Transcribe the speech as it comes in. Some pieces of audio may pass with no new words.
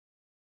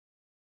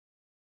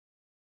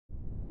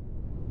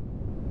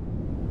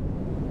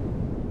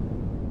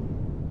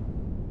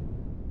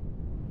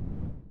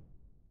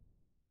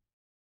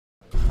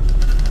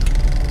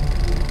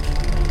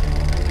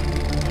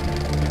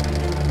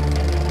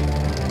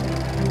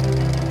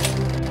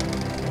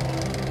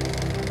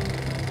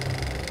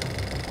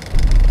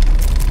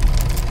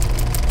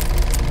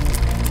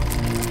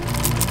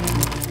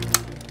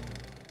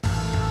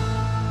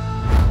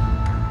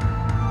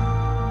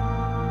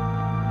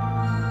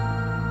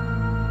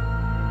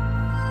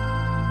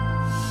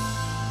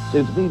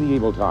Since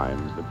medieval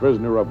times, the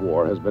prisoner of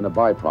war has been a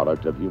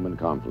byproduct of human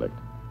conflict.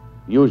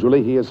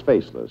 Usually he is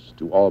faceless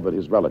to all but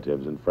his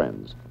relatives and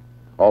friends,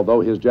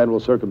 although his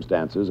general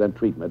circumstances and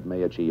treatment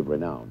may achieve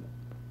renown.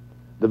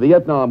 The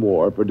Vietnam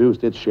War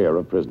produced its share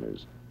of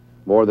prisoners.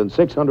 More than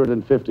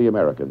 650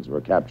 Americans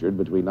were captured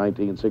between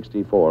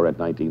 1964 and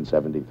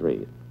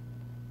 1973.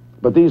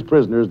 But these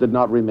prisoners did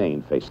not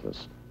remain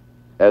faceless.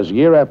 As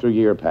year after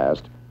year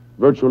passed,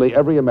 virtually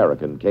every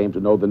American came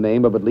to know the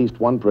name of at least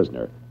one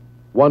prisoner,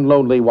 one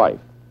lonely wife,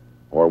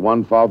 or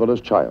one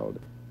fatherless child,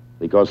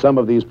 because some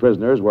of these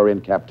prisoners were in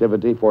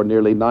captivity for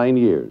nearly 9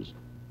 years,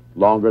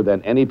 longer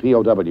than any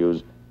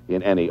POWs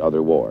in any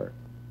other war.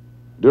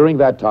 During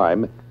that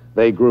time,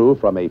 they grew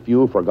from a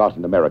few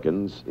forgotten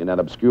Americans in an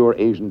obscure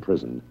Asian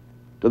prison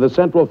to the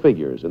central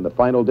figures in the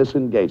final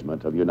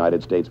disengagement of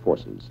United States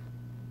forces.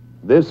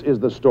 This is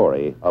the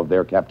story of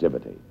their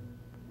captivity.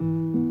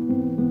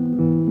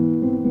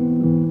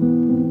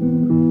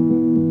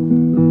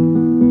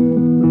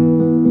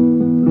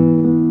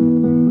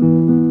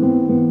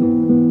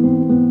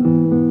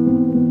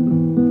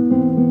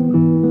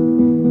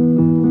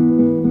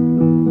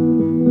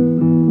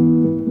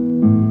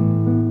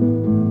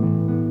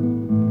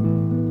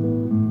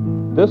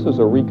 This is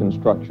a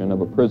reconstruction of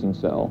a prison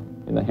cell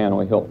in the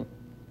Hanoi Hilton.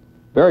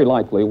 Very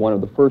likely one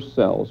of the first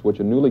cells which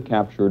a newly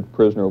captured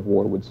prisoner of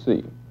war would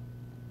see.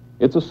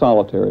 It's a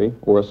solitary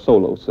or a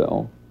solo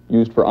cell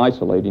used for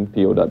isolating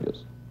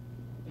POWs.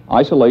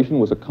 Isolation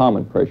was a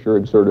common pressure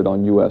exerted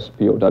on U.S.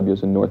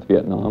 POWs in North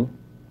Vietnam,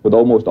 with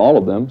almost all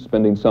of them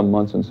spending some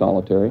months in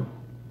solitary,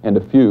 and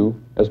a few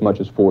as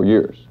much as 4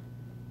 years.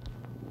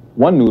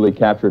 One newly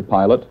captured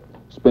pilot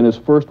spent his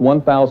first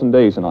 1,000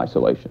 days in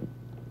isolation,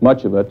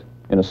 much of it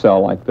in a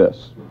cell like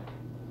this.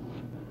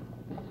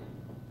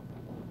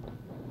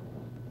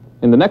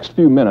 In the next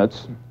few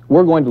minutes,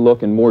 we're going to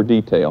look in more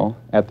detail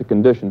at the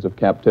conditions of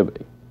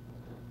captivity.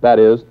 That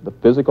is, the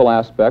physical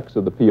aspects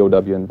of the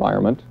POW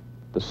environment,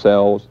 the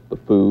cells, the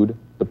food,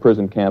 the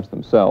prison camps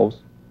themselves,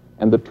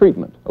 and the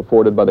treatment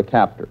afforded by the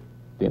captor,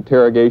 the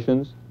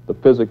interrogations, the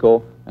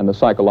physical, and the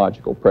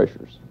psychological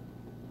pressures.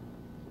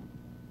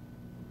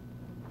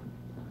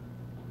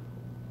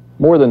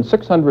 More than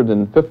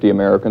 650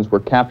 Americans were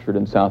captured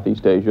in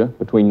Southeast Asia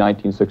between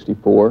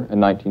 1964 and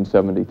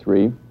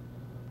 1973,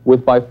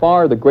 with by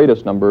far the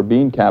greatest number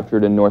being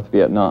captured in North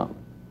Vietnam.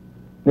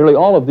 Nearly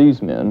all of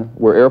these men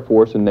were Air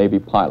Force and Navy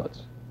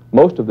pilots,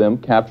 most of them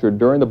captured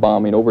during the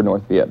bombing over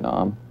North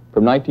Vietnam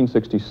from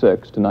 1966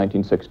 to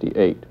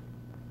 1968.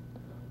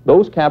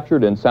 Those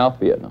captured in South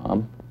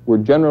Vietnam were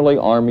generally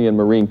Army and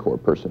Marine Corps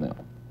personnel,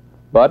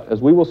 but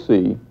as we will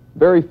see,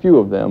 very few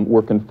of them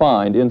were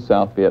confined in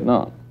South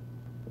Vietnam.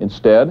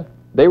 Instead,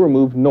 they were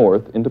moved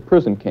north into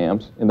prison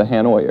camps in the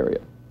Hanoi area.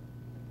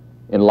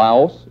 In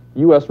Laos,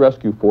 U.S.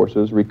 rescue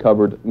forces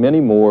recovered many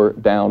more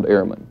downed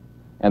airmen,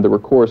 and there were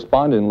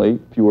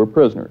correspondingly fewer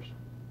prisoners.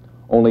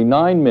 Only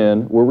 9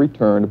 men were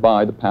returned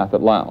by the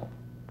Pathet Lao.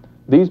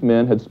 These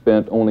men had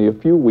spent only a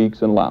few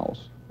weeks in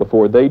Laos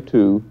before they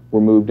too were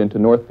moved into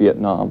North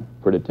Vietnam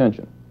for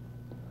detention.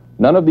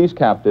 None of these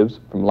captives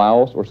from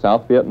Laos or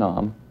South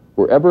Vietnam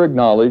were ever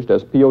acknowledged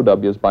as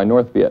POWs by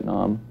North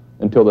Vietnam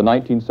until the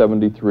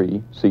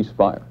 1973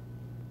 ceasefire.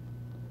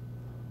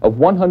 Of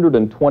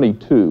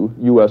 122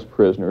 U.S.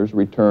 prisoners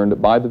returned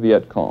by the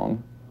Viet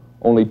Cong,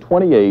 only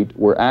 28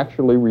 were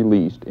actually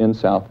released in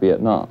South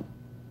Vietnam.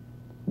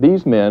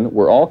 These men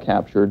were all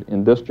captured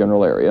in this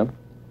general area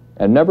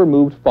and never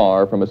moved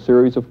far from a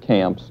series of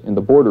camps in the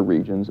border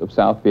regions of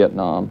South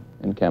Vietnam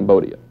and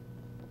Cambodia.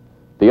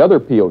 The other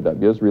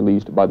POWs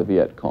released by the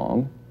Viet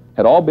Cong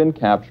had all been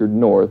captured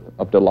north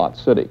of Da Lat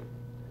City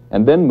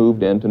and then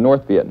moved into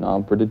North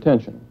Vietnam for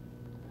detention.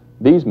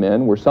 These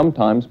men were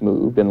sometimes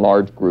moved in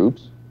large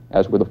groups,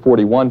 as were the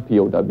 41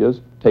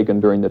 POWs taken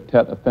during the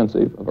Tet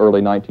Offensive of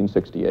early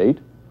 1968,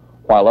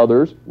 while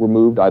others were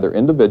moved either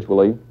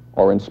individually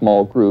or in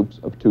small groups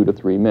of 2 to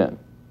 3 men.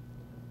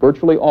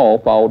 Virtually all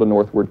followed a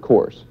northward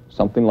course,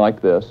 something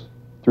like this,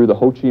 through the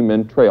Ho Chi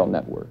Minh Trail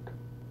network.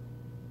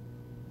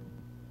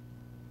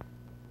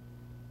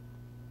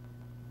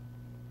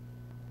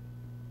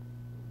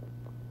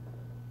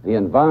 The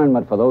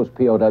environment for those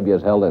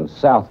POWs held in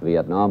South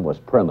Vietnam was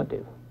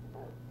primitive.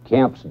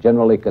 Camps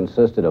generally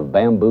consisted of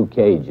bamboo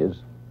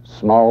cages,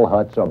 small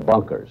huts or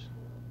bunkers.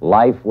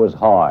 Life was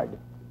hard.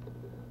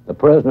 The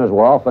prisoners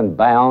were often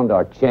bound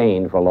or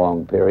chained for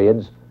long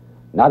periods,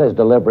 not as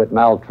deliberate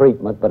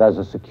maltreatment, but as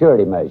a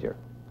security measure.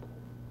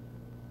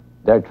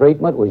 Their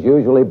treatment was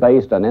usually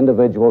based on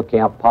individual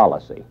camp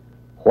policy.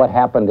 What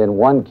happened in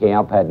one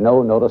camp had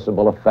no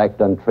noticeable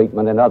effect on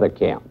treatment in other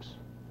camps.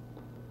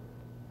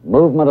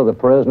 Movement of the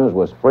prisoners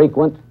was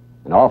frequent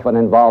and often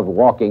involved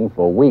walking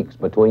for weeks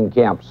between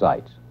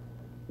campsites.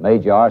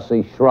 Major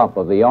R.C. Schrump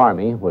of the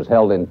Army was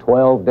held in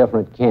 12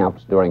 different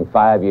camps during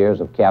 5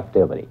 years of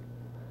captivity.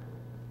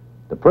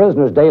 The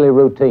prisoner's daily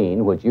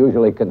routine, which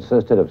usually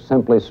consisted of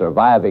simply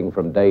surviving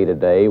from day to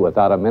day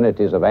without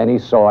amenities of any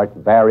sort,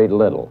 varied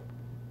little.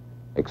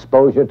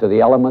 Exposure to the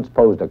elements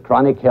posed a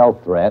chronic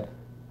health threat,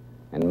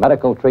 and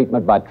medical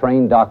treatment by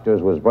trained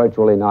doctors was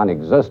virtually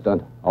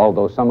non-existent,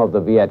 although some of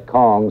the Viet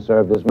Cong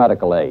served as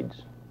medical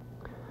aides.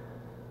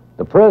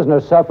 The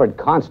prisoners suffered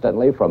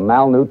constantly from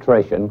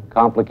malnutrition,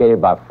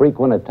 complicated by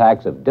frequent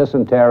attacks of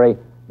dysentery,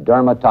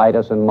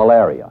 dermatitis, and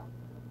malaria.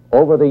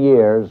 Over the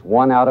years,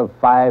 1 out of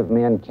 5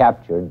 men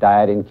captured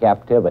died in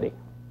captivity.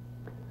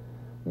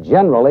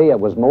 Generally, it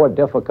was more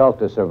difficult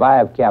to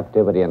survive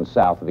captivity in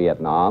South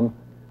Vietnam,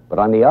 but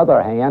on the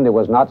other hand, it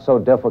was not so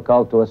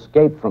difficult to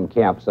escape from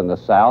camps in the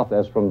South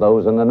as from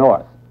those in the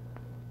North.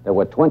 There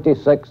were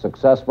 26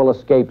 successful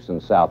escapes in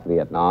South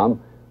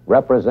Vietnam,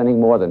 representing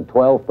more than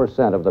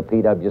 12% of the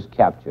PWs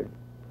captured.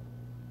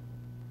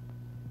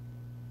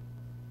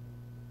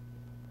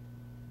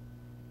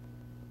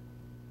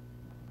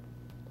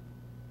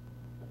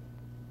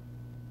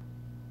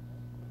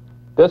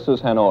 This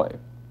is Hanoi,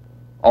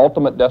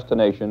 ultimate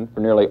destination for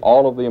nearly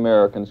all of the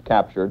Americans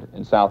captured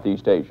in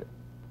Southeast Asia.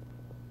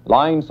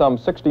 Lying some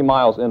 60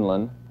 miles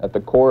inland at the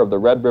core of the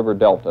Red River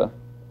Delta,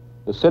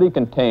 the city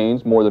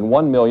contains more than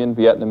 1 million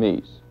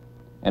Vietnamese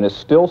and is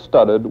still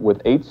studded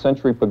with 8th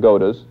century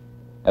pagodas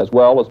as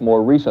well as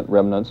more recent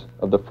remnants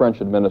of the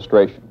French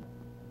administration.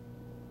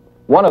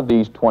 One of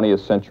these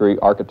 20th century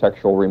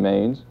architectural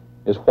remains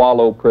is Hoa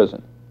Lo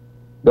Prison,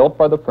 built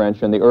by the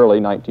French in the early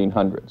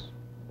 1900s.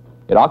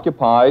 It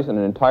occupies an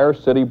entire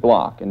city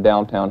block in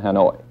downtown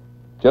Hanoi,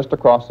 just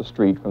across the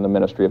street from the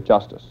Ministry of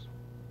Justice.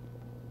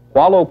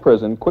 Hoa Lo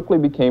Prison quickly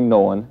became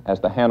known as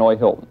the Hanoi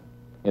Hilton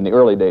in the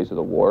early days of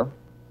the war,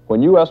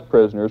 when U.S.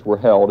 prisoners were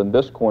held in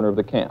this corner of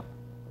the camp,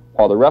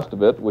 while the rest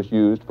of it was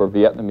used for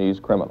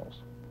Vietnamese criminals.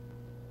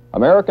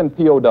 American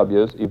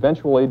POWs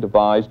eventually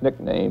devised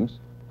nicknames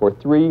for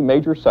 3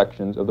 major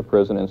sections of the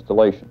prison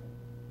installation.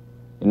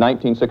 In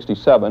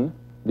 1967,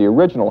 the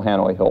original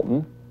Hanoi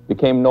Hilton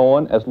became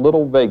known as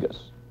Little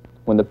Vegas,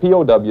 when the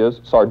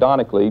POWs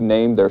sardonically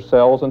named their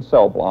cells and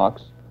cell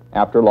blocks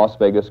after Las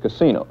Vegas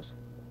casinos,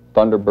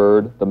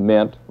 Thunderbird, the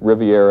Mint,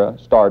 Riviera,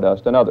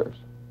 Stardust, and others.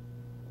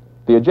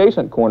 The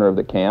adjacent corner of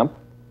the camp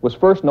was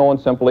first known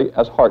simply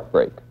as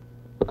Heartbreak,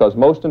 because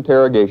most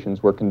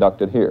interrogations were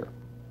conducted here.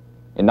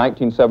 In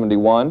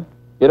 1971,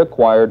 it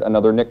acquired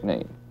another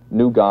nickname,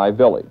 New Guy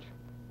Village,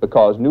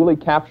 because newly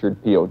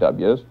captured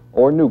POWs,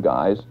 or New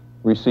Guys,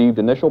 received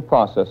initial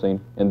processing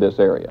in this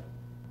area.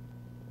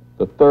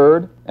 The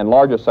third and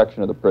largest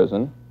section of the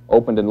prison,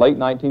 opened in late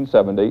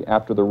 1970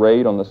 after the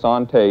raid on the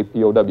Son Tay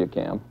POW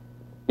camp,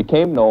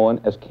 became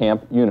known as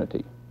Camp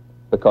Unity,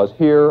 because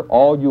here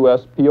all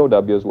U.S.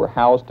 POWs were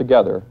housed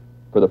together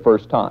for the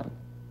first time.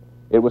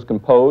 It was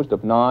composed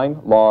of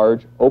 9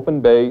 large,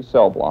 open-bay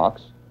cell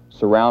blocks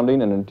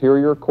surrounding an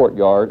interior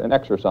courtyard and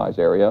exercise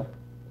area,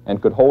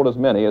 and could hold as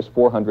many as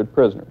 400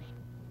 prisoners.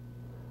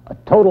 A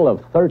total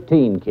of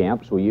 13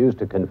 camps were used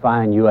to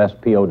confine U.S.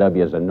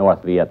 POWs in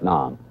North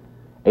Vietnam.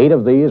 8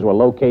 of these were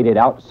located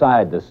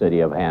outside the city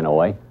of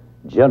Hanoi,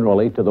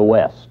 generally to the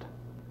west.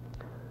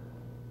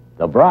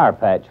 The Briar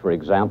Patch, for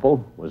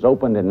example, was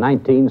opened in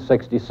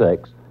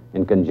 1966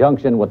 in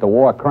conjunction with the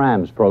war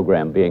crimes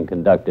program being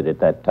conducted at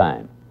that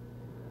time.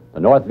 The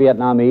North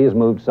Vietnamese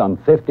moved some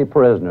 50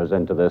 prisoners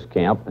into this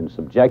camp and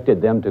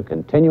subjected them to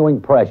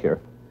continuing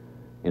pressure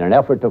in an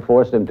effort to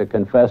force them to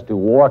confess to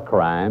war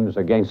crimes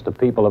against the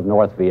people of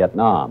North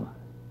Vietnam.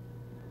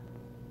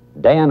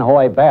 Dan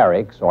Hoi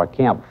Barracks, or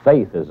Camp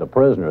Faith as the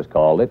prisoners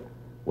called it,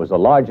 was the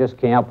largest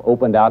camp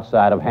opened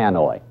outside of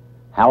Hanoi,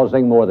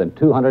 housing more than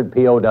 200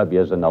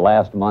 POWs in the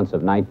last months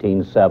of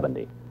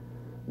 1970.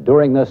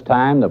 During this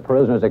time, the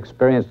prisoners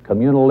experienced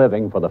communal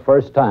living for the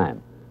first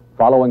time,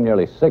 following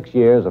nearly 6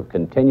 years of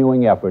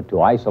continuing effort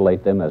to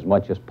isolate them as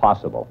much as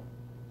possible.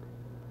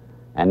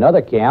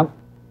 Another camp,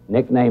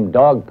 nicknamed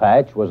Dog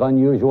Patch, was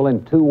unusual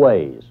in 2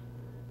 ways.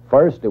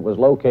 First, it was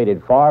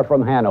located far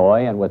from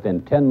Hanoi and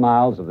within 10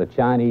 miles of the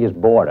Chinese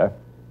border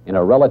in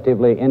a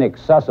relatively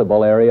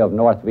inaccessible area of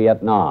North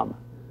Vietnam.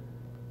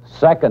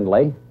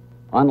 Secondly,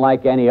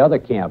 unlike any other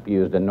camp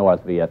used in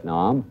North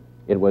Vietnam,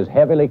 it was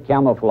heavily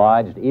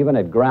camouflaged even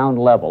at ground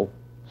level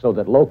so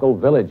that local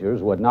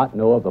villagers would not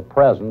know of the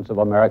presence of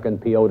American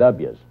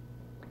POWs.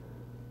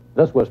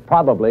 This was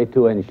probably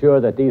to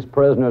ensure that these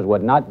prisoners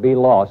would not be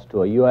lost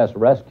to a U.S.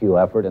 rescue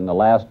effort in the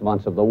last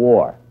months of the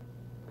war.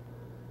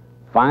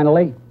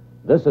 Finally,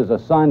 this is a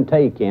Son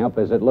Tay camp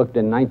as it looked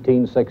in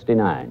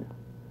 1969.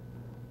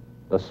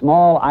 The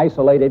small,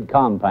 isolated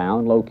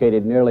compound,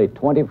 located nearly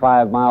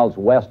 25 miles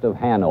west of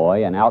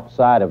Hanoi and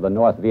outside of the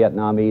North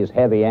Vietnamese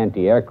heavy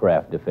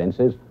anti-aircraft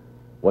defenses,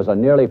 was a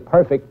nearly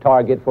perfect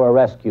target for a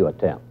rescue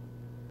attempt.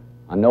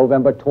 On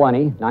November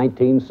 20,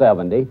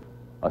 1970,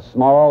 a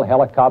small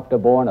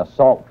helicopter-borne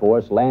assault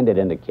force landed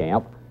in the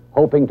camp,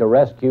 hoping to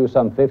rescue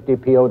some 50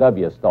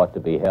 POWs thought to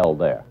be held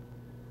there.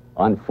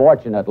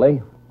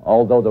 Unfortunately,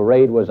 although the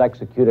raid was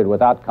executed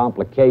without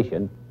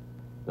complication,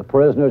 the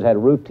prisoners had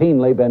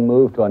routinely been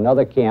moved to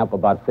another camp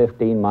about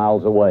 15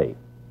 miles away.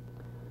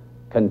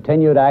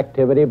 Continued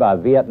activity by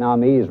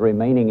Vietnamese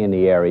remaining in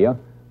the area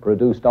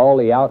produced all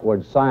the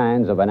outward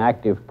signs of an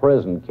active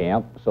prison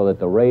camp, so that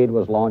the raid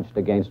was launched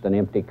against an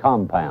empty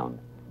compound.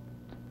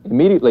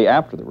 Immediately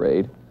after the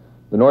raid,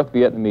 the North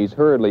Vietnamese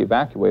hurriedly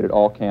evacuated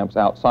all camps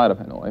outside of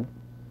Hanoi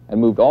and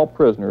moved all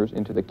prisoners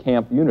into the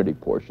Camp Unity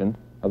portion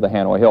of the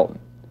Hanoi Hilton.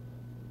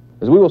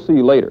 As we will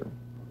see later,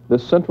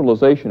 this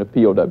centralization of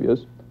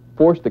POWs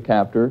forced the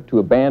captor to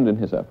abandon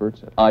his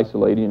efforts at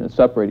isolating and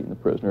separating the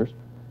prisoners,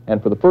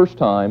 and for the first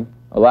time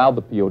allowed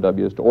the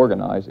POWs to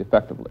organize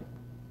effectively.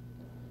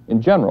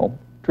 In general,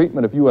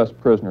 treatment of U.S.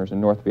 prisoners in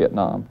North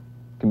Vietnam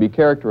can be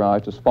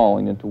characterized as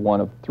falling into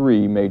one of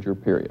three major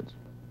periods.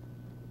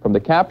 From the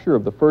capture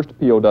of the first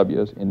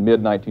POWs in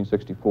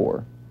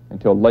mid-1964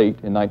 until late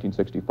in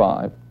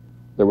 1965,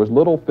 there was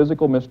little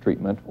physical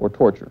mistreatment or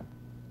torture.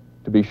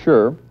 To be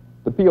sure,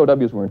 the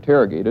POWs were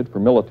interrogated for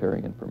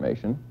military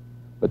information,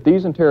 but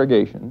these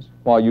interrogations,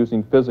 while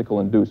using physical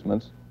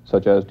inducements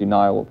such as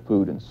denial of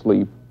food and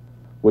sleep,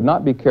 would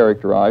not be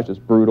characterized as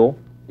brutal,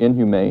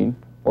 inhumane,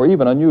 or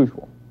even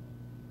unusual.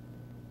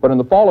 But in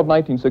the fall of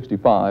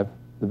 1965,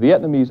 the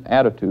Vietnamese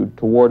attitude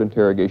toward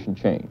interrogation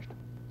changed.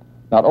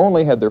 Not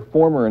only had their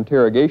former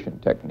interrogation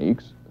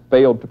techniques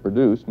failed to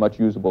produce much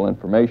usable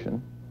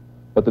information,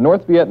 but the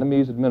North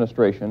Vietnamese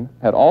administration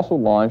had also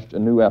launched a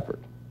new effort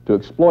to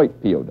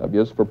exploit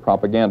POWs for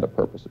propaganda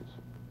purposes.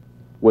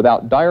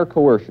 Without dire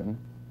coercion,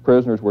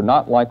 prisoners were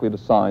not likely to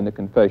sign the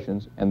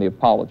confessions and the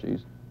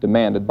apologies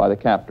demanded by the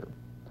captor.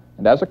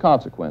 And as a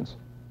consequence,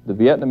 the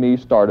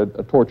Vietnamese started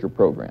a torture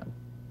program,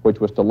 which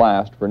was to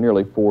last for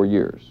nearly 4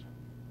 years.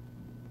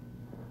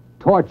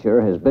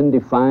 Torture has been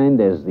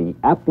defined as the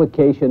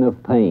application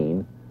of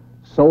pain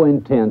so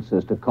intense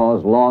as to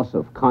cause loss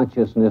of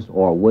consciousness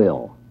or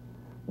will.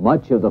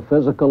 Much of the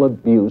physical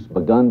abuse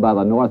begun by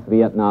the North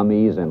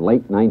Vietnamese in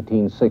late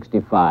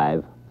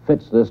 1965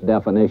 fits this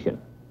definition.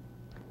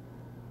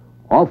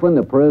 Often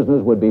the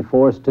prisoners would be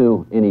forced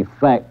to, in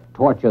effect,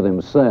 torture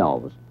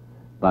themselves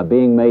by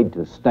being made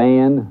to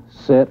stand,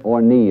 sit,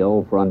 or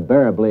kneel for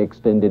unbearably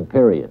extended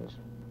periods.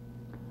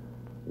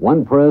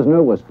 One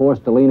prisoner was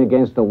forced to lean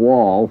against a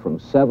wall from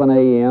 7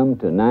 a.m.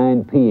 to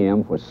 9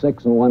 p.m. for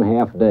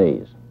 6½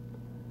 days.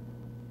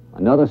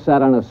 Another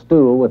sat on a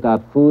stool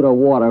without food or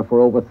water for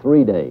over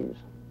 3 days.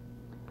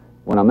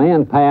 When a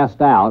man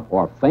passed out,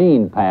 or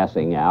feigned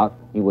passing out,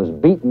 he was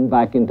beaten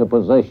back into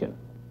position.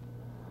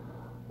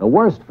 The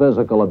worst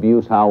physical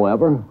abuse,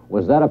 however,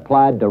 was that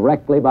applied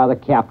directly by the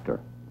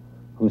captor,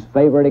 whose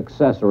favorite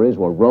accessories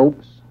were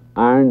ropes,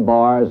 iron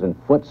bars, and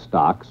foot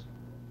stocks,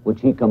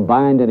 which he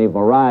combined in a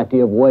variety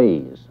of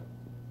ways.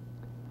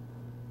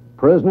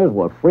 Prisoners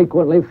were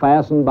frequently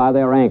fastened by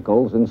their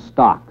ankles in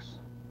stocks.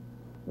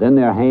 Then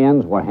their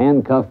hands were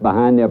handcuffed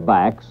behind their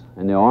backs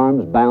and their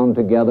arms bound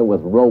together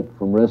with rope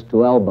from wrist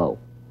to elbow.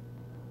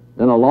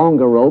 Then a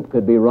longer rope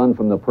could be run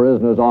from the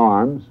prisoner's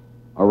arms,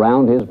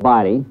 around his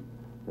body,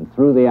 and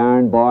through the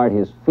iron bar at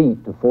his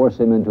feet to force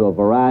him into a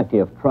variety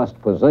of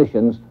trussed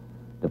positions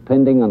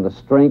depending on the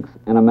strength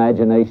and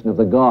imagination of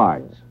the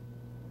guards.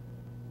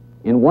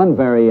 In one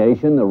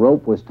variation, the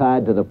rope was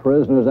tied to the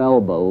prisoner's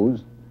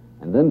elbows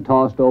and then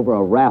tossed over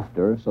a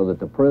rafter so that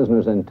the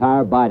prisoner's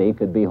entire body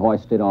could be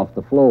hoisted off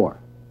the floor.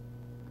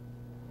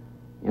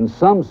 In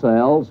some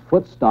cells,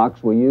 foot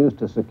stocks were used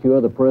to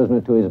secure the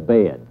prisoner to his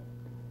bed.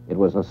 It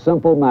was a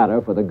simple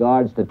matter for the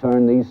guards to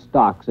turn these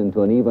stocks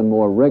into an even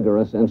more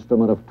rigorous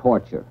instrument of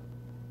torture.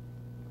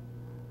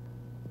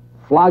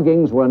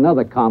 Floggings were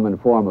another common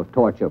form of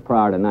torture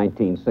prior to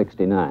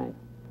 1969.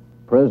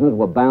 Prisoners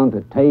were bound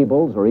to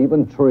tables or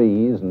even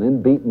trees and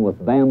then beaten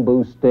with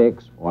bamboo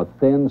sticks or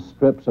thin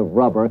strips of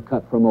rubber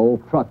cut from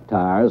old truck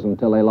tires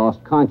until they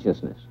lost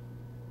consciousness.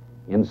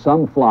 In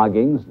some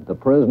floggings, the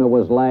prisoner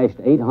was lashed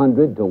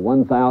 800 to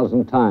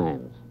 1,000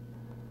 times.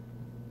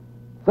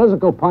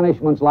 Physical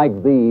punishments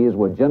like these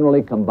were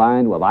generally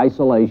combined with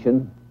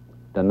isolation,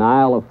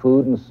 denial of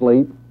food and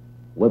sleep,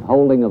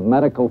 withholding of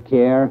medical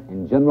care,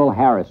 and general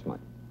harassment.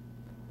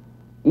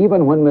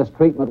 Even when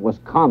mistreatment was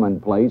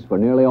commonplace for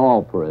nearly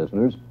all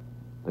prisoners,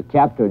 the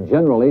captor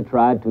generally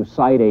tried to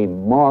cite a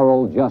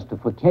moral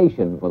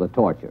justification for the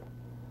torture.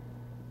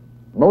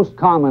 Most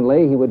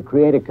commonly, he would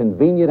create a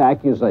convenient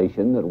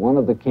accusation that one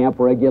of the camp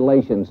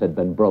regulations had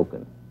been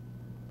broken.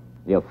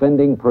 The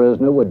offending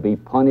prisoner would be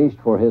punished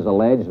for his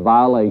alleged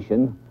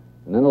violation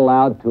and then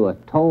allowed to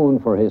atone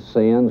for his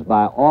sins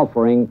by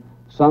offering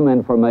some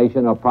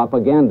information or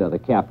propaganda the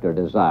captor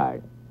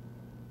desired.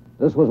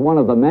 This was one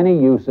of the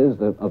many uses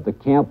of the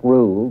camp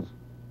rules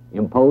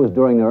imposed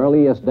during the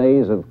earliest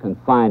days of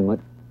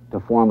confinement to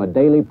form a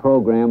daily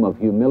program of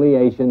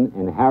humiliation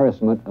and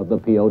harassment of the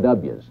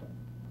POWs.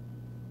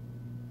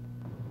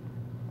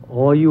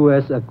 All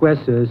U.S.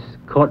 aggressors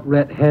caught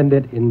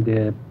red-handed in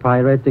their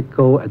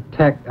piratical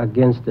attack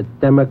against the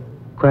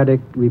Democratic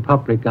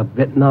Republic of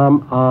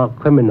Vietnam are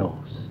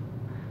criminals.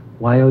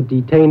 While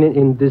detained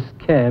in this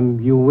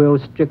camp, you will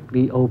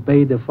strictly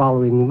obey the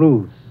following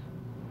rules.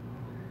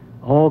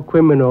 All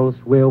criminals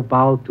will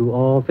bow to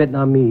all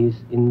Vietnamese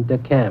in the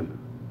camp.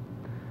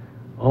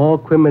 All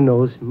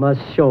criminals must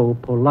show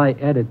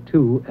polite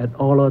attitude at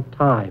all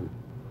times,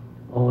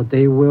 or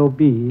they will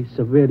be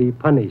severely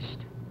punished.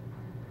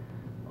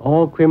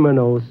 All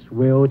criminals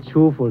will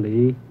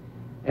truthfully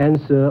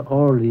answer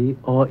orally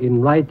or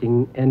in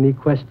writing any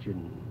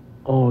question,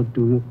 or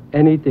do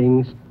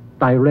anything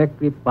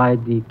directly by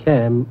the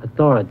camp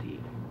authority.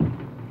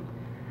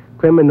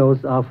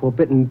 Criminals are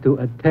forbidden to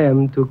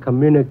attempt to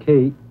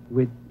communicate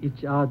with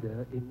each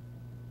other.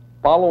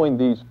 Following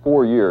these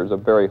 4 years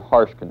of very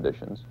harsh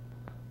conditions,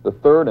 the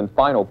third and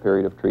final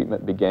period of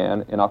treatment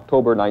began in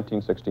October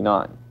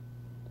 1969.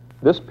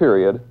 This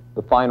period,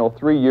 the final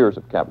 3 years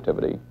of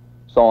captivity,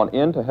 saw an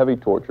end to heavy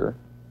torture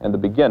and the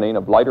beginning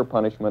of lighter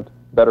punishment,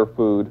 better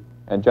food,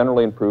 and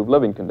generally improved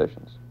living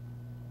conditions.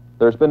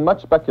 There's been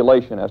much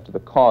speculation as to the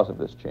cause of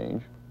this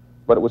change,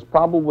 but it was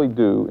probably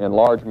due in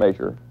large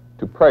measure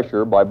to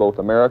pressure by both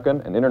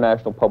American and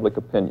international public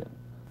opinion,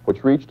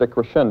 which reached a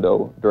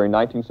crescendo during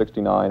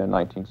 1969 and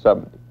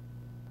 1970.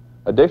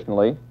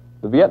 Additionally,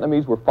 the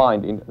Vietnamese were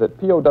finding that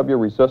POW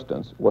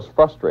resistance was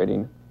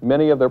frustrating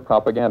many of their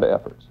propaganda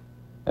efforts,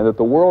 and that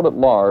the world at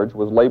large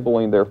was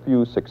labeling their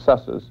few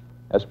successes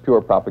as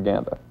pure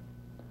propaganda.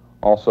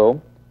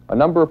 Also, a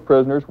number of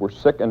prisoners were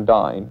sick and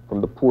dying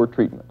from the poor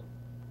treatment,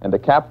 and the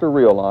captor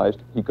realized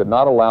he could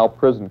not allow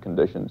prison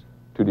conditions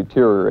to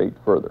deteriorate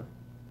further.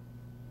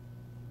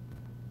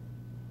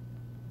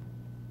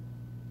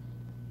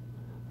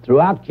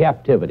 Throughout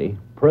captivity,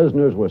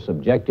 prisoners were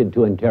subjected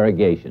to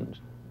interrogations,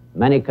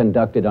 many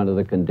conducted under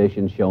the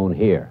conditions shown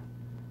here.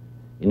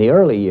 In the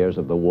early years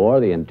of the war,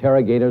 the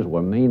interrogators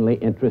were mainly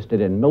interested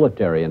in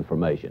military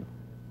information,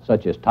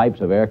 such as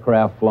types of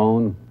aircraft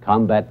flown,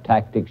 combat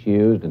tactics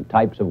used, and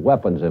types of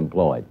weapons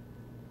employed.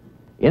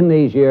 In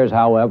these years,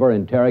 however,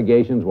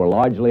 interrogations were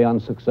largely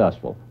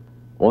unsuccessful,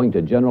 owing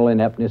to general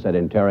ineptness at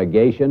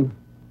interrogation,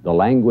 the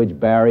language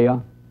barrier,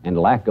 and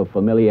lack of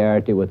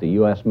familiarity with the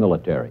U.S.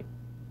 military.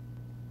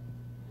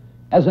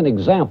 As an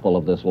example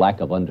of this lack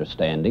of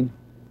understanding,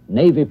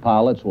 Navy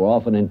pilots were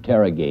often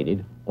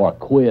interrogated, or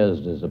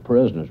quizzed as the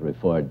prisoners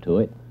referred to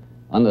it,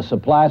 on the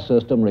supply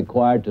system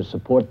required to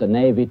support the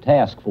Navy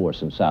task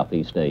force in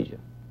Southeast Asia.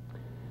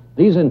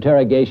 These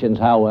interrogations,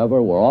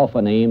 however, were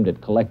often aimed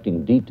at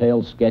collecting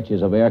detailed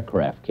sketches of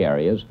aircraft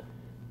carriers,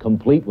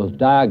 complete with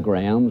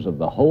diagrams of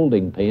the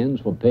holding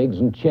pens for pigs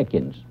and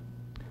chickens.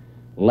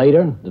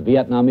 Later, the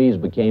Vietnamese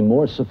became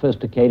more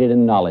sophisticated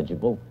and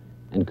knowledgeable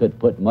and could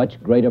put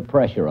much greater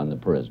pressure on the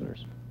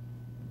prisoners.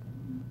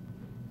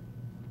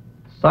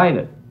 Sign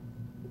it.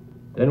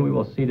 Then we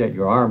will see that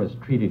your arm is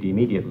treated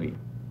immediately.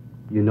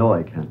 You know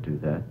I can't do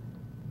that.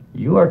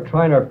 You are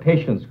trying our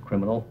patience,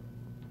 criminal.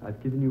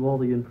 I've given you all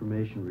the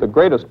information. The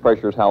greatest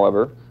pressures,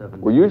 however,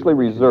 were usually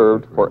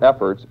reserved for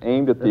efforts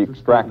aimed at the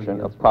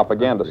extraction of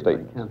propaganda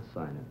statements. I can't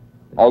sign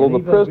it. Although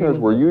the prisoners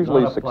were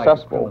usually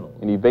successful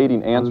in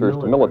evading answers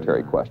to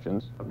military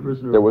questions,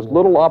 there was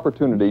little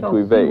opportunity to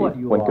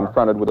evade when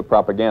confronted with a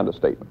propaganda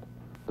statement.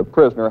 The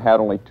prisoner had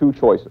only two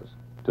choices: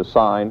 to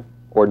sign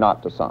or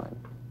not to sign.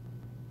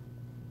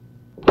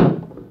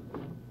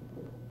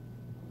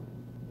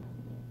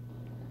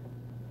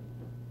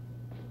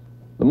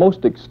 The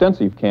most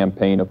extensive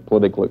campaign of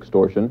political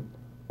extortion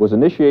was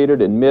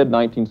initiated in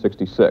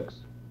mid-1966,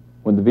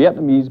 when the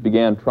Vietnamese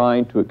began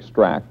trying to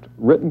extract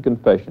written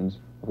confessions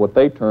of what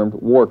they termed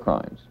war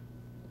crimes.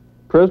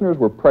 Prisoners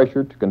were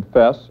pressured to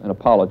confess and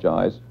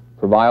apologize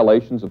for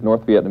violations of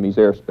North Vietnamese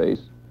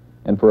airspace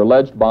and for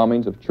alleged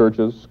bombings of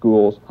churches,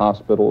 schools,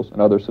 hospitals,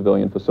 and other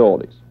civilian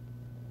facilities.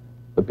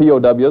 The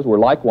POWs were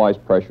likewise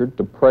pressured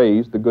to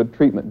praise the good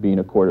treatment being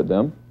accorded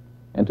them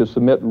and to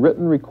submit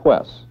written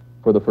requests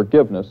for the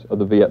forgiveness of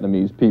the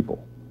Vietnamese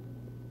people.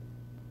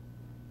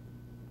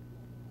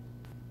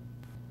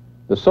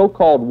 The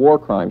so-called War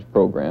Crimes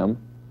Program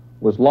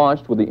was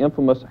launched with the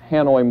infamous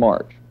Hanoi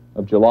March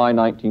of July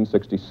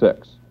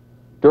 1966,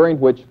 during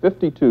which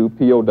 52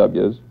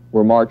 POWs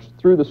were marched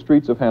through the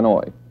streets of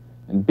Hanoi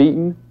and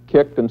beaten,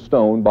 kicked, and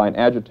stoned by an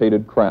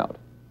agitated crowd.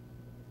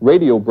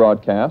 Radio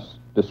broadcasts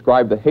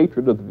described the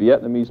hatred of the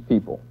Vietnamese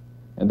people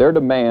and their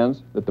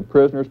demands that the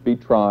prisoners be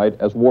tried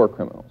as war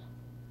criminals.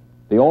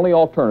 The only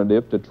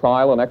alternative to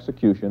trial and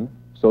execution,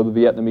 so the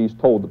Vietnamese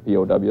told the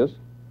POWs,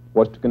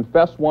 was to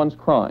confess one's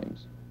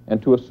crimes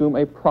and to assume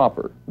a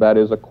proper, that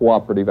is, a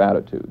cooperative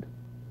attitude.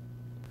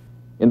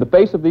 In the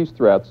face of these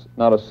threats,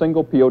 not a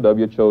single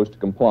POW chose to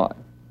comply.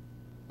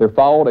 There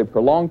followed a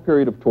prolonged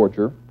period of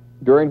torture,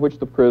 during which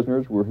the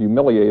prisoners were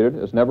humiliated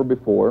as never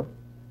before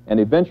and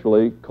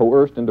eventually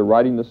coerced into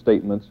writing the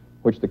statements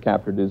which the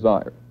captor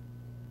desired.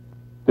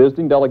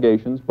 Visiting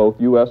delegations, both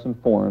U.S. and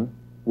foreign,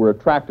 were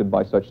attracted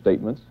by such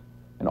statements,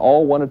 and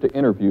all wanted to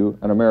interview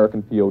an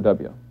American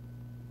POW.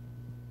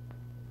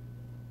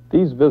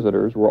 These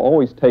visitors were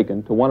always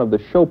taken to one of the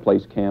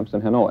showplace camps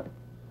in Hanoi,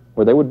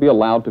 where they would be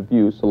allowed to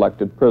view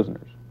selected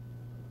prisoners.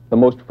 The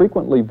most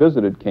frequently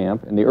visited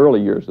camp in the early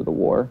years of the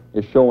war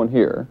is shown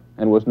here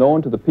and was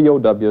known to the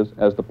POWs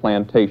as the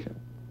plantation.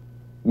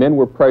 Men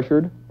were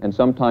pressured and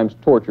sometimes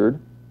tortured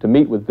to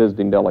meet with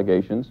visiting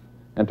delegations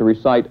and to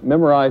recite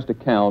memorized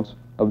accounts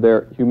of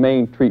their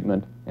humane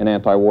treatment and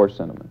anti-war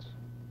sentiments.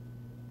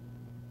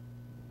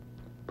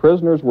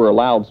 Prisoners were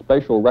allowed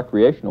special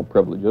recreational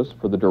privileges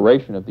for the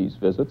duration of these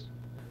visits,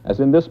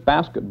 as in this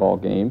basketball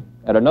game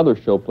at another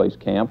showplace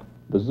camp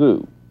the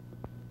zoo.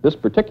 This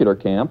particular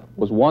camp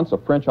was once a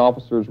French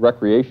officer's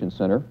recreation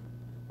center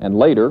and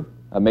later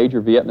a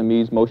major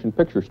Vietnamese motion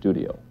picture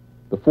studio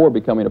before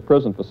becoming a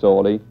prison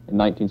facility in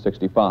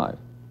 1965.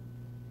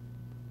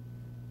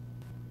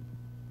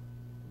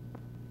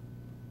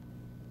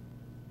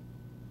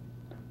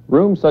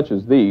 Rooms such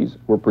as these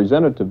were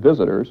presented to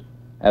visitors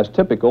as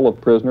typical of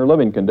prisoner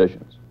living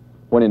conditions,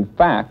 when in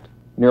fact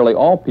nearly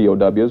all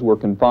POWs were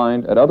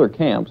confined at other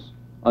camps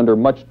under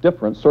much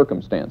different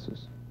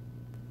circumstances.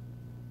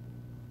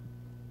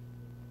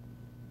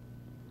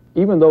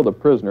 Even though the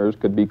prisoners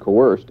could be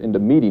coerced into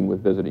meeting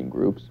with visiting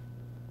groups,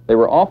 they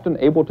were often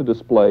able to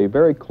display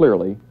very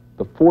clearly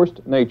the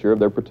forced nature of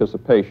their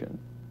participation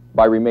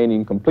by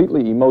remaining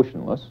completely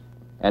emotionless,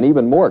 and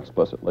even more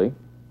explicitly,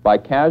 by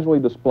casually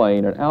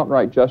displaying an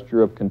outright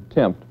gesture of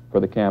contempt for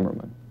the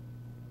cameraman.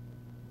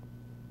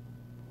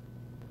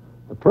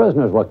 The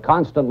prisoners were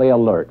constantly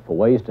alert for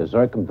ways to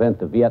circumvent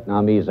the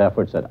Vietnamese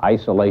efforts at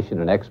isolation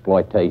and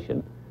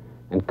exploitation,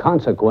 and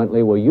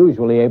consequently were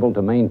usually able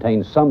to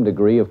maintain some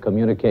degree of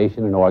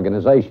communication and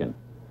organization.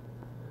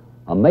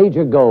 A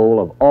major goal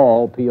of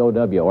all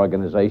POW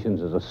organizations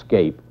is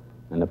escape,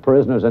 and the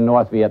prisoners in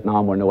North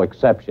Vietnam were no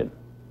exception.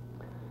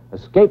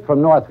 Escape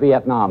from North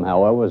Vietnam,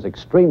 however, was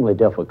extremely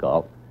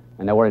difficult,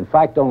 and there were in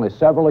fact only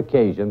several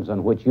occasions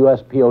on which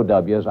U.S.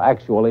 POWs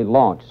actually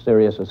launched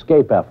serious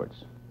escape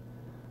efforts.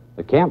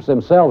 The camps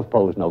themselves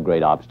posed no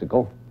great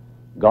obstacle.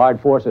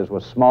 Guard forces were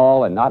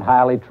small and not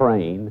highly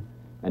trained,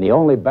 and the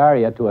only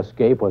barrier to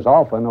escape was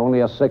often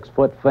only a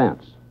 6-foot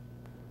fence.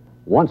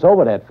 Once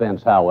over that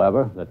fence,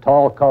 however, the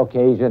tall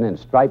Caucasian in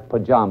striped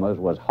pajamas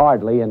was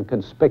hardly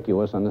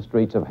inconspicuous on the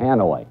streets of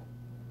Hanoi.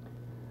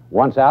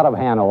 Once out of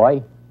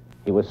Hanoi,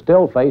 he was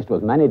still faced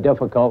with many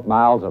difficult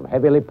miles of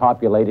heavily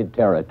populated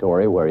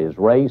territory where his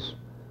race,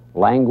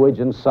 language,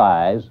 and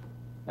size,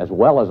 as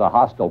well as a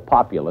hostile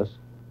populace,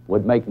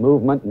 would make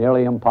movement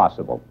nearly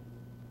impossible.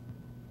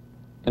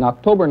 In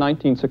October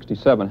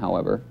 1967,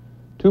 however,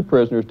 2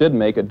 prisoners did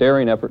make a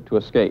daring effort to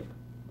escape.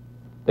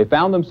 They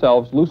found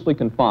themselves loosely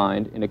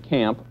confined in a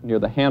camp near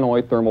the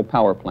Hanoi thermal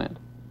power plant,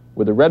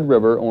 with the Red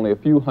River only a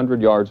few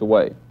hundred yards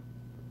away.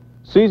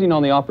 Seizing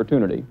on the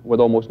opportunity,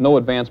 with almost no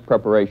advanced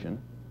preparation,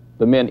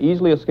 the men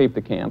easily escaped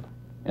the camp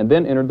and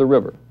then entered the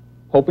river,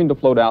 hoping to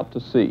float out to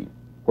sea,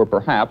 where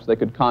perhaps they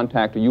could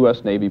contact a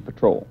U.S. Navy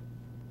patrol.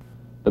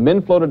 The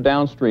men floated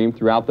downstream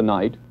throughout the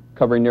night,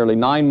 covering nearly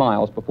 9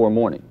 miles before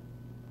morning.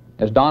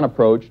 As dawn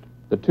approached,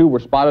 the 2 were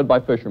spotted by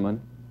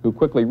fishermen, who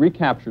quickly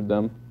recaptured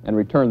them and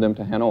returned them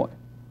to Hanoi.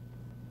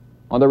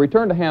 On their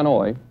return to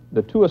Hanoi,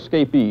 the 2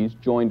 escapees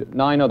joined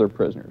 9 other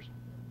prisoners,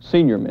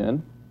 senior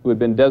men who had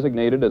been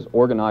designated as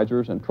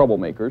organizers and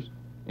troublemakers,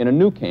 in a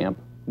new camp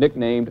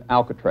nicknamed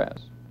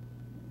Alcatraz.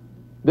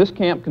 This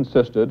camp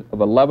consisted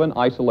of 11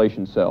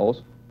 isolation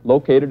cells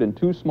located in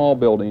 2 small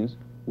buildings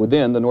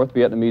within the North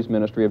Vietnamese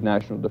Ministry of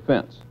National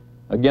Defense,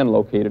 again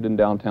located in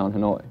downtown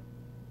Hanoi.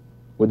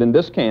 Within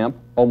this camp,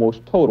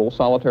 almost total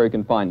solitary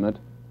confinement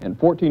and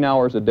 14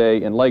 hours a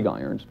day in leg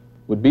irons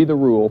would be the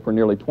rule for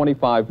nearly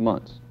 25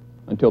 months,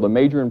 until the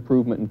major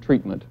improvement in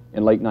treatment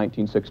in late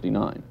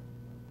 1969.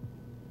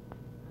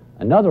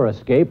 Another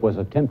escape was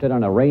attempted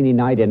on a rainy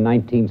night in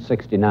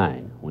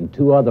 1969, when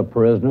 2 other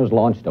prisoners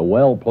launched a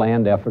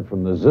well-planned effort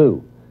from the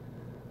zoo.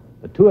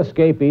 The 2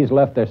 escapees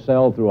left their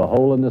cell through a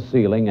hole in the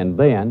ceiling and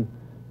then,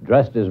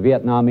 dressed as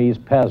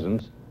Vietnamese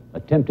peasants,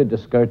 attempted to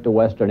skirt the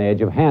western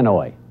edge of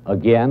Hanoi,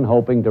 again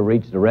hoping to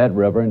reach the Red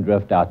River and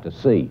drift out to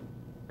sea.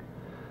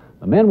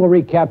 The men were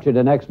recaptured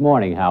the next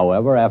morning,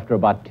 however, after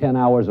about 10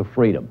 hours of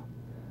freedom.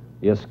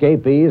 The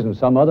escapees and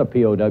some other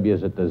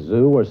POWs at the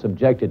zoo were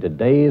subjected to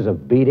days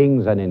of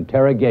beatings and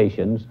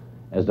interrogations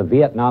as the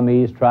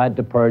Vietnamese tried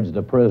to purge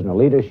the prisoner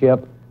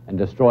leadership and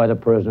destroy the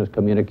prisoners'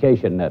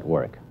 communication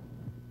network.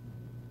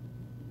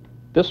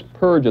 This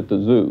purge at the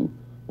zoo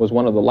was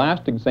one of the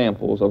last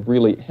examples of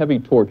really heavy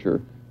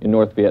torture in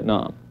North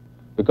Vietnam,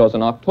 because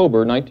in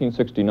October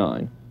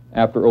 1969,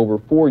 after over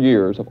 4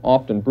 years of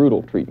often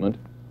brutal treatment,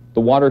 the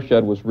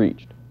watershed was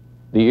reached.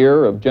 The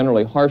era of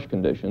generally harsh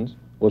conditions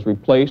was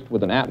replaced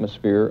with an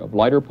atmosphere of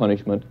lighter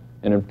punishment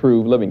and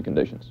improved living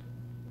conditions.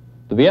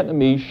 The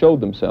Vietnamese showed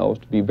themselves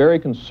to be very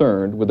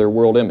concerned with their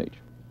world image,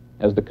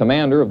 as the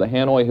commander of the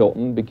Hanoi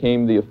Hilton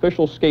became the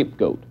official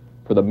scapegoat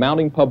for the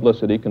mounting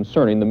publicity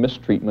concerning the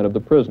mistreatment of the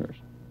prisoners.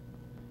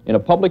 In a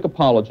public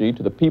apology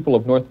to the people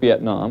of North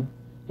Vietnam,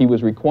 he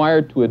was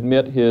required to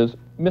admit his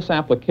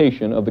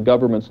misapplication of the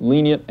government's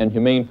lenient and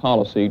humane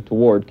policy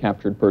toward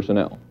captured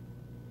personnel.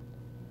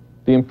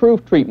 The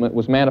improved treatment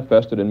was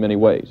manifested in many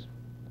ways.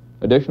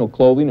 Additional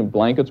clothing and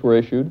blankets were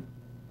issued,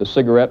 the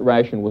cigarette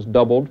ration was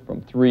doubled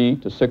from 3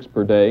 to 6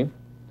 per day,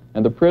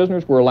 and the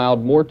prisoners were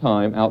allowed more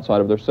time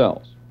outside of their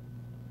cells.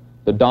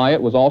 The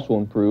diet was also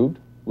improved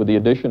with the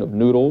addition of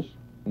noodles,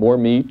 more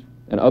meat,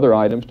 and other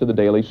items to the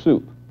daily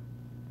soup.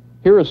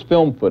 Here is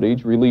film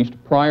footage released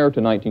prior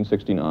to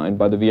 1969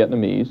 by the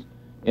Vietnamese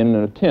in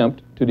an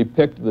attempt to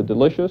depict the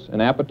delicious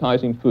and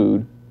appetizing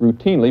food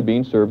routinely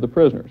being served the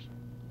prisoners.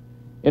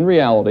 In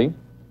reality,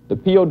 The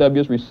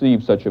POWs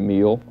received such a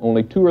meal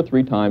only 2 or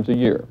 3 times a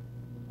year,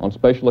 on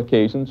special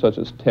occasions such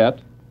as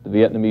Tet, the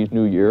Vietnamese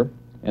New Year,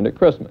 and at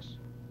Christmas.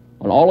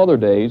 On all other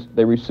days,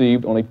 they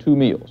received only 2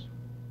 meals,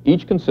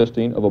 each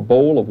consisting of a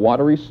bowl of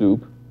watery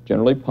soup,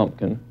 generally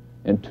pumpkin,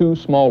 and 2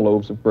 small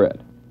loaves of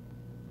bread.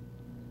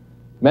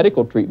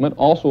 Medical treatment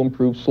also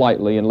improved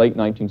slightly in late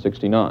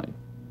 1969,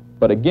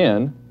 but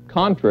again,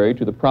 contrary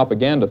to the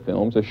propaganda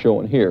films as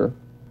shown here,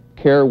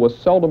 care was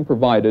seldom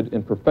provided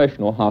in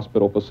professional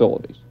hospital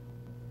facilities.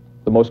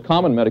 The most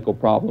common medical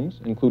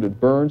problems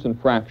included burns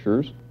and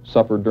fractures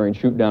suffered during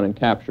shoot-down and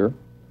capture,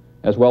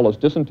 as well as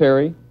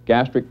dysentery,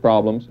 gastric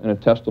problems, and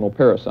intestinal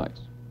parasites.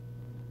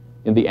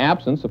 In the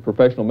absence of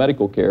professional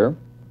medical care,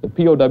 the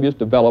POWs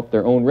developed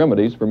their own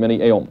remedies for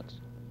many ailments,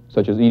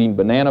 such as eating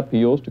banana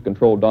peels to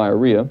control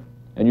diarrhea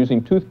and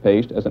using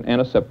toothpaste as an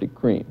antiseptic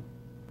cream.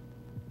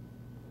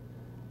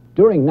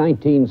 During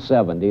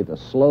 1970, the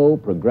slow,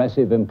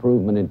 progressive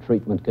improvement in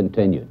treatment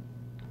continued.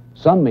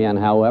 Some men,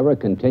 however,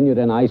 continued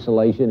in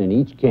isolation in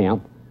each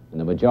camp,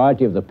 and the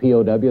majority of the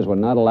POWs were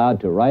not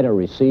allowed to write or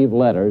receive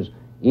letters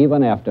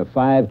even after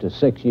 5 to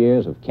 6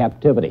 years of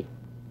captivity.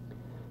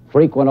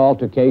 Frequent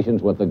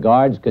altercations with the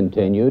guards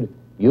continued,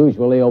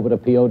 usually over the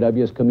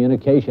POWs'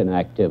 communication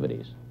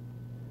activities.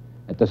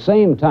 At the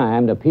same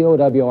time, the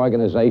POW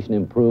organization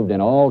improved in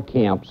all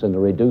camps in the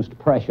reduced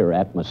pressure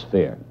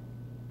atmosphere.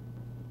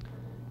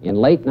 In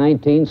late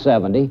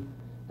 1970,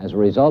 as a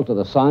result of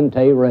the Son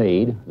Tay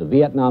raid, the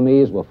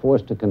Vietnamese were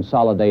forced to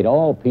consolidate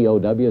all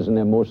POWs in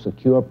their most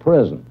secure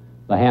prison,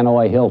 the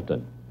Hanoi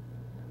Hilton.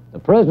 The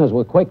prisoners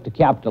were quick to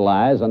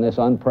capitalize on this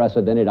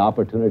unprecedented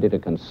opportunity to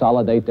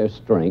consolidate their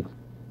strength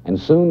and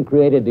soon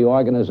created the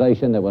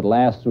organization that would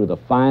last through the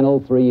final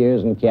 3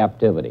 years in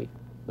captivity,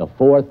 the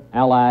 4th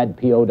Allied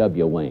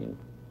POW Wing.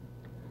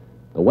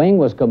 The wing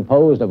was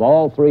composed of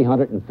all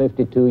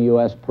 352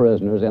 U.S.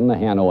 prisoners in the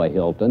Hanoi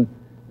Hilton,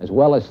 as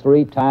well as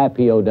 3 Thai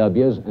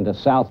POWs and a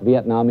South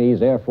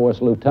Vietnamese Air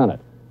Force lieutenant,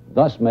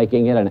 thus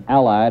making it an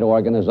Allied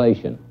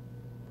organization.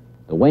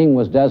 The wing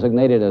was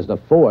designated as the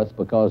 4th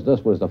because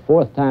this was the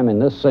 4th time in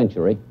this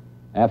century,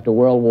 after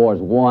World Wars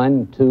I,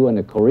 II, and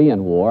the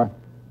Korean War,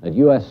 that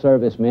U.S.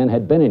 servicemen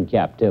had been in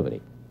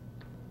captivity.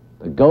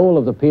 The goal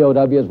of the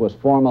POWs was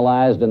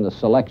formalized in the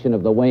selection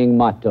of the wing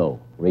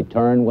motto,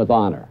 Return with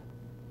Honor.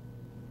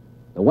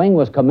 The wing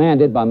was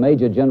commanded by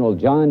Major General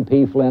John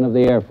P. Flynn of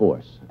the Air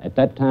Force, at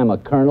that time a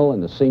colonel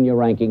and the senior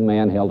ranking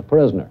man held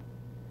prisoner.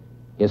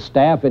 His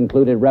staff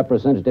included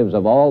representatives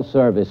of all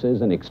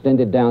services and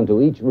extended down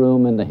to each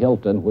room in the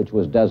Hilton, which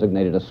was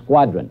designated a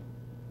squadron.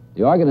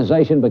 The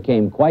organization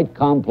became quite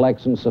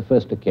complex and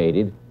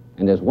sophisticated,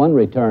 and as one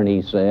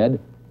returnee said,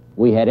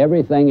 "We had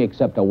everything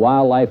except a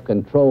wildlife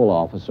control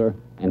officer,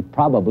 and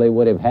probably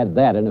would have had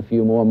that in a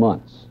few more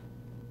months."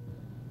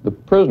 The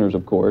prisoners,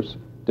 of course,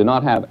 did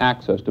not have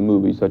access to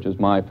movies such as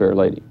My Fair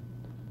Lady.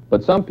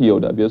 But some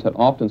POWs had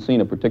often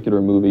seen a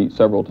particular movie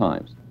several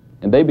times,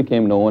 and they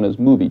became known as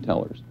movie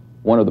tellers,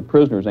 one of the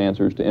prisoners'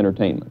 answers to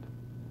entertainment.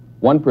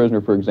 One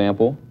prisoner, for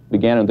example,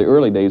 began in the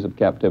early days of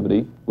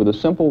captivity with a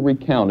simple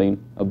recounting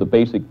of the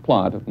basic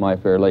plot of My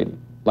Fair Lady,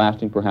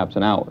 lasting perhaps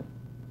an hour.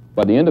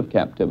 By the end of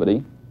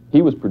captivity,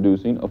 he was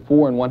producing a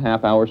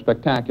 4.5 hour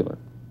spectacular,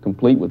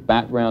 complete with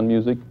background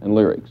music and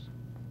lyrics.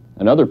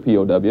 Another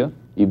POW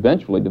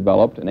eventually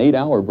developed an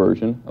 8-hour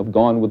version of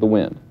Gone with the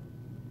Wind.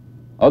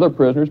 Other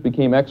prisoners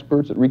became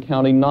experts at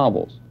recounting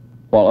novels,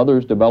 while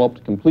others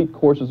developed complete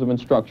courses of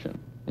instruction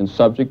in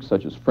subjects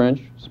such as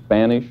French,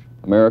 Spanish,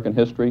 American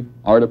history,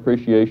 art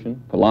appreciation,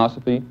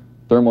 philosophy,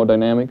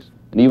 thermodynamics,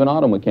 and even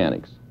auto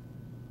mechanics.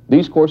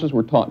 These courses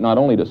were taught not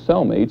only to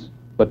cellmates,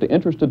 but to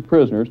interested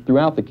prisoners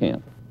throughout the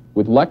camp,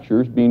 with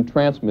lectures being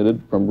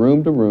transmitted from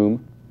room to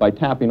room by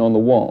tapping on the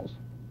walls.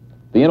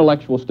 The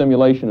intellectual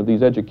stimulation of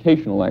these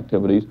educational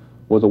activities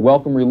was a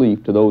welcome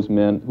relief to those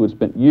men who had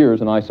spent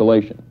years in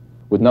isolation,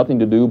 with nothing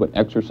to do but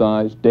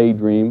exercise,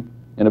 daydream,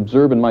 and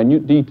observe in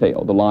minute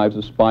detail the lives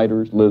of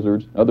spiders,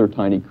 lizards, and other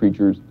tiny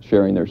creatures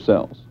sharing their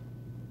cells.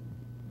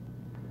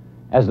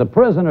 As the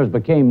prisoners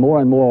became more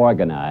and more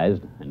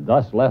organized, and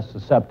thus less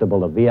susceptible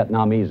to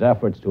Vietnamese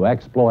efforts to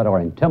exploit or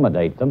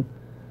intimidate them,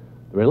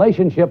 the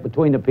relationship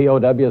between the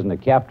POWs and the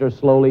captors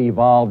slowly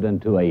evolved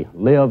into a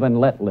live and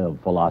let live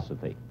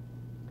philosophy.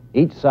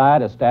 Each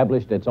side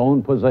established its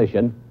own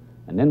position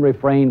and then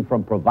refrained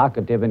from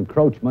provocative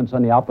encroachments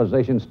on the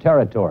opposition's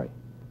territory.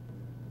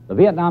 The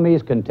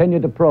Vietnamese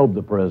continued to probe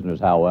the prisoners,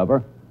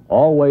 however,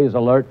 always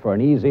alert for an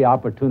easy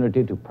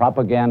opportunity to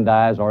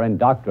propagandize or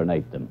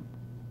indoctrinate them.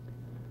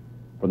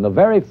 From the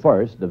very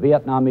first, the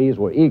Vietnamese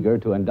were eager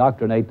to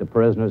indoctrinate the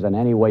prisoners in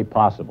any way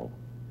possible.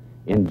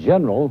 In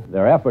general,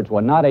 their efforts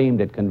were not aimed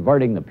at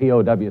converting the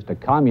POWs to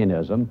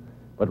communism,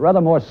 but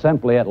rather more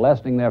simply at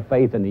lessening their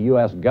faith in the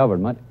U.S.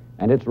 government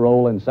and its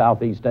role in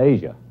Southeast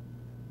Asia.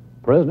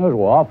 Prisoners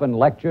were often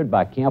lectured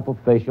by camp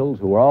officials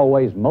who were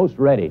always most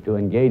ready to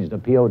engage the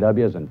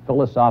POWs in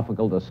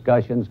philosophical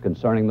discussions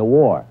concerning the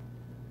war.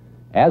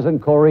 As in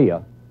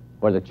Korea,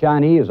 where the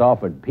Chinese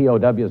offered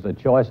POWs the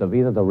choice of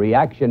either the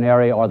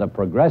reactionary or the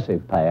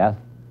progressive path,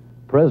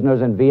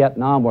 Prisoners in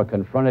Vietnam were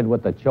confronted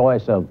with the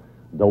choice of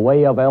the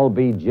way of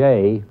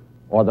LBJ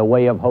or the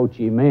way of Ho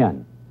Chi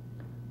Minh.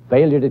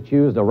 Failure to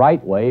choose the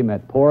right way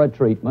meant poorer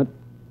treatment,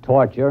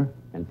 torture,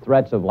 and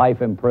threats of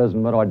life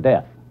imprisonment or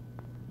death.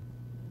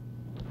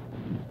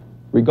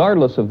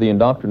 Regardless of the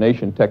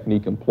indoctrination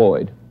technique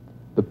employed,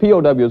 the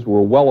POWs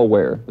were well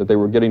aware that they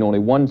were getting only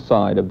one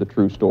side of the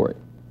true story.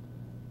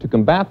 To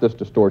combat this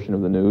distortion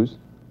of the news,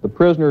 the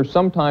prisoners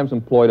sometimes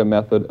employed a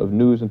method of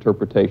news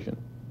interpretation,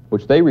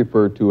 which they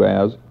referred to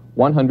as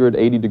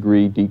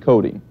 180-degree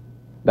decoding.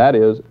 That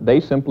is, they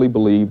simply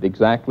believed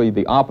exactly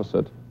the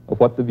opposite of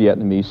what the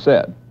Vietnamese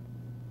said.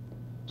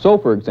 So,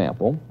 for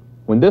example,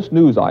 when this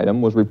news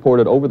item was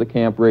reported over the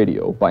camp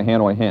radio by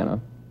Hanoi Hannah,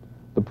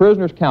 the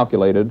prisoners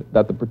calculated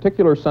that the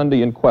particular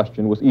Sunday in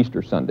question was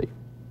Easter Sunday,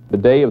 the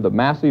day of the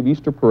massive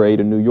Easter parade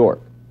in New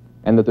York,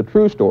 and that the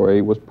true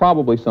story was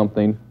probably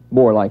something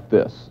more like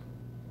this.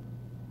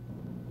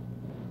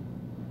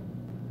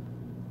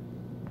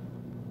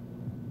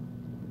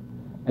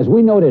 As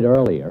we noted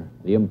earlier,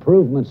 the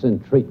improvements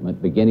in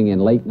treatment beginning in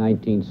late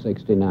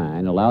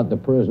 1969 allowed the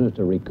prisoners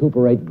to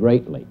recuperate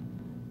greatly,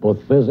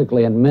 both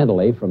physically and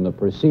mentally, from the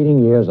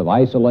preceding years of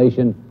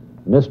isolation,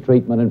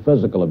 mistreatment, and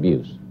physical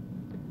abuse.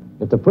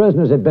 If the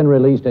prisoners had been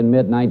released in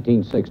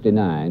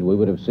mid-1969, we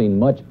would have seen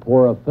much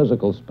poorer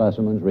physical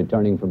specimens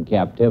returning from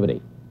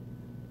captivity.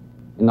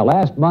 In the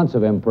last months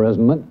of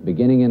imprisonment,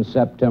 beginning in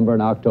September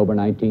and October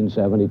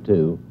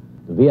 1972,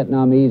 the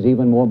Vietnamese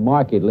even more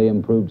markedly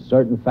improved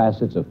certain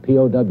facets of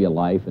POW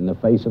life in the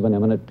face of an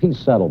imminent peace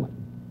settlement.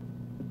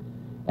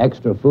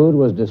 Extra food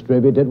was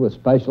distributed with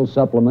special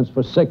supplements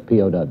for sick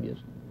POWs.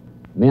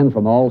 Men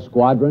from all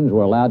squadrons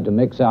were allowed to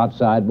mix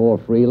outside more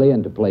freely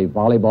and to play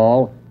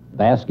volleyball,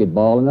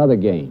 basketball, and other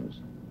games.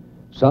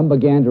 Some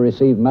began to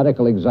receive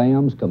medical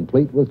exams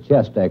complete with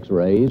chest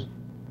x-rays.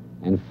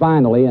 And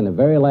finally, in the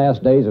very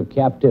last days of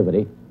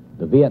captivity,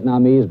 the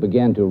Vietnamese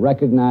began to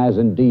recognize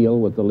and deal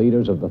with the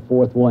leaders of the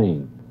Fourth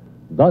Wing,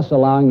 thus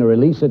allowing the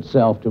release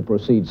itself to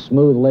proceed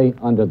smoothly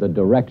under the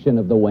direction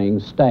of the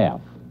wing's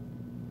staff.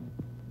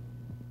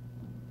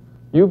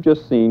 You've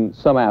just seen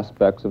some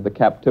aspects of the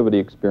captivity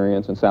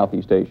experience in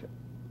Southeast Asia.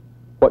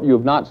 What you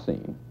have not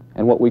seen,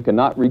 and what we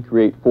cannot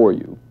recreate for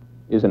you,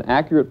 is an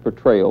accurate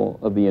portrayal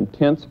of the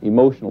intense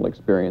emotional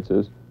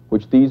experiences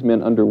which these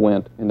men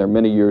underwent in their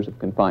many years of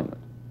confinement.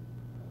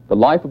 The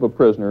life of a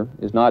prisoner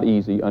is not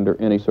easy under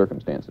any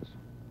circumstances.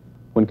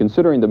 When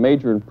considering the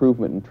major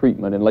improvement in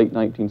treatment in late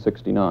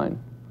 1969,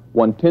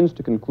 one tends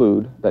to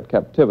conclude that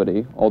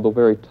captivity, although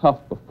very tough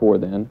before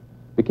then,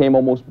 became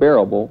almost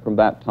bearable from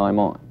that time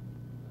on.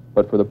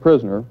 But for the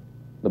prisoner,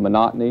 the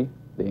monotony,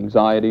 the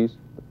anxieties,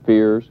 the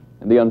fears,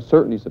 and the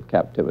uncertainties of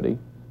captivity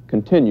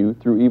continue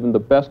through even the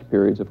best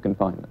periods of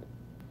confinement.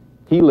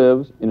 He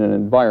lives in an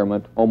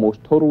environment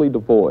almost totally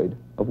devoid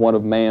of one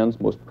of man's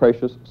most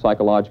precious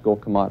psychological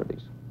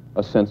commodities,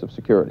 a sense of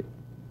security.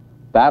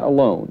 That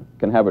alone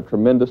can have a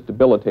tremendous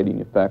debilitating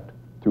effect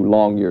through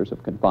long years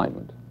of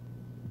confinement.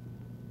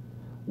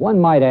 One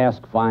might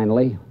ask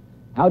finally,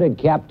 how did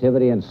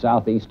captivity in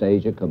Southeast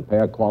Asia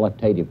compare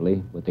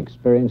qualitatively with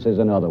experiences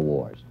in other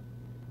wars?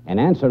 An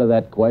answer to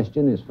that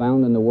question is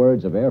found in the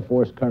words of Air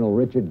Force Colonel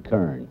Richard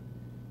Kern,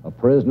 a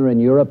prisoner in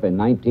Europe in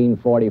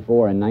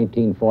 1944 and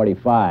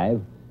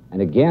 1945,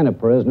 and again a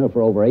prisoner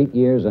for over 8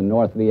 years in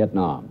North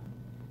Vietnam.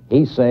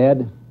 He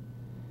said,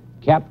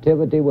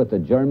 "Captivity with the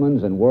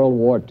Germans in World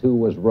War II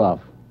was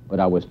rough,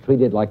 but I was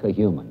treated like a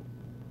human.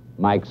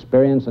 My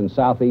experience in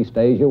Southeast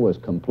Asia was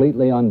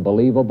completely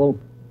unbelievable,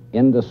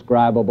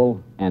 indescribable,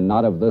 and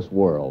not of this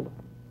world."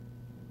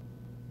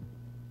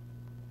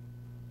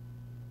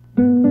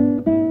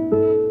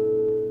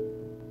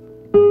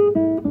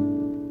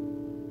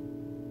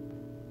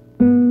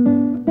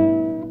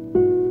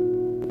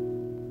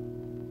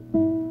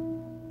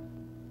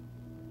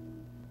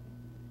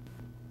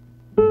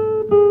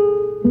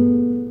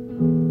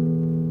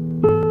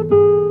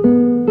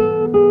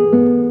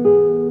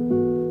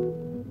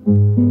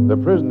 The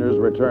prisoners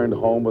returned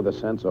home with a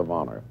sense of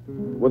honor,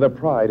 with a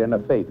pride and a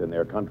faith in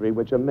their country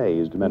which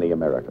amazed many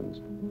Americans.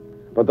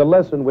 But the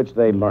lesson which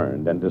they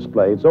learned and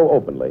displayed so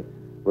openly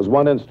was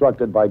one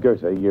instructed by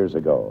Goethe years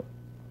ago.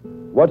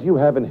 What you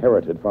have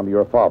inherited from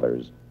your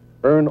fathers,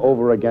 earn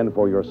over again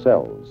for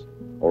yourselves,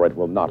 or it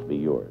will not be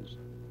yours.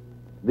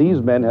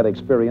 These men had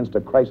experienced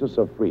a crisis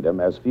of freedom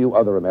as few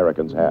other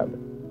Americans have.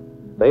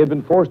 They had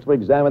been forced to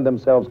examine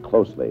themselves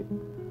closely,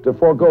 to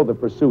forego the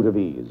pursuit of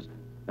ease,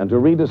 and to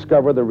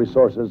rediscover the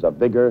resources of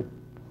vigor,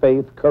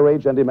 faith,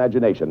 courage, and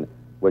imagination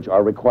which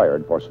are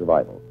required for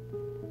survival.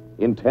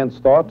 Intense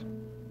thought,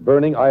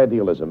 burning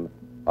idealism,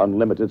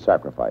 unlimited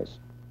sacrifice.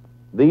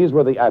 These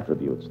were the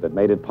attributes that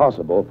made it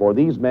possible for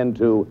these men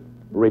to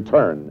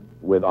return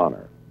with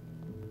honor.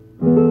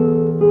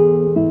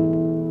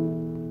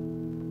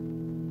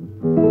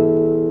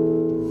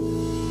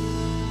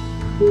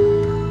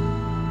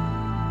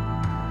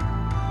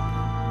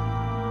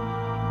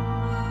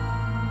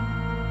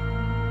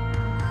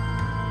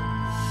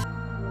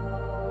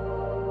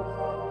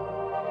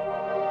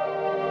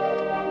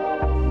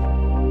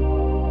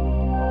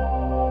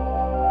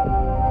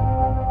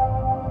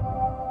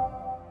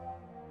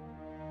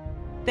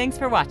 Thanks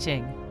for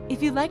watching.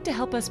 If you'd like to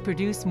help us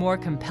produce more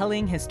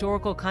compelling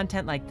historical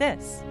content like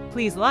this,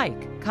 please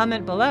like,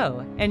 comment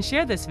below, and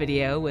share this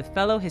video with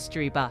fellow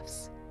history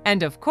buffs.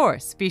 And of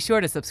course, be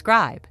sure to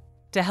subscribe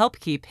to help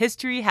keep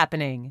history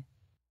happening.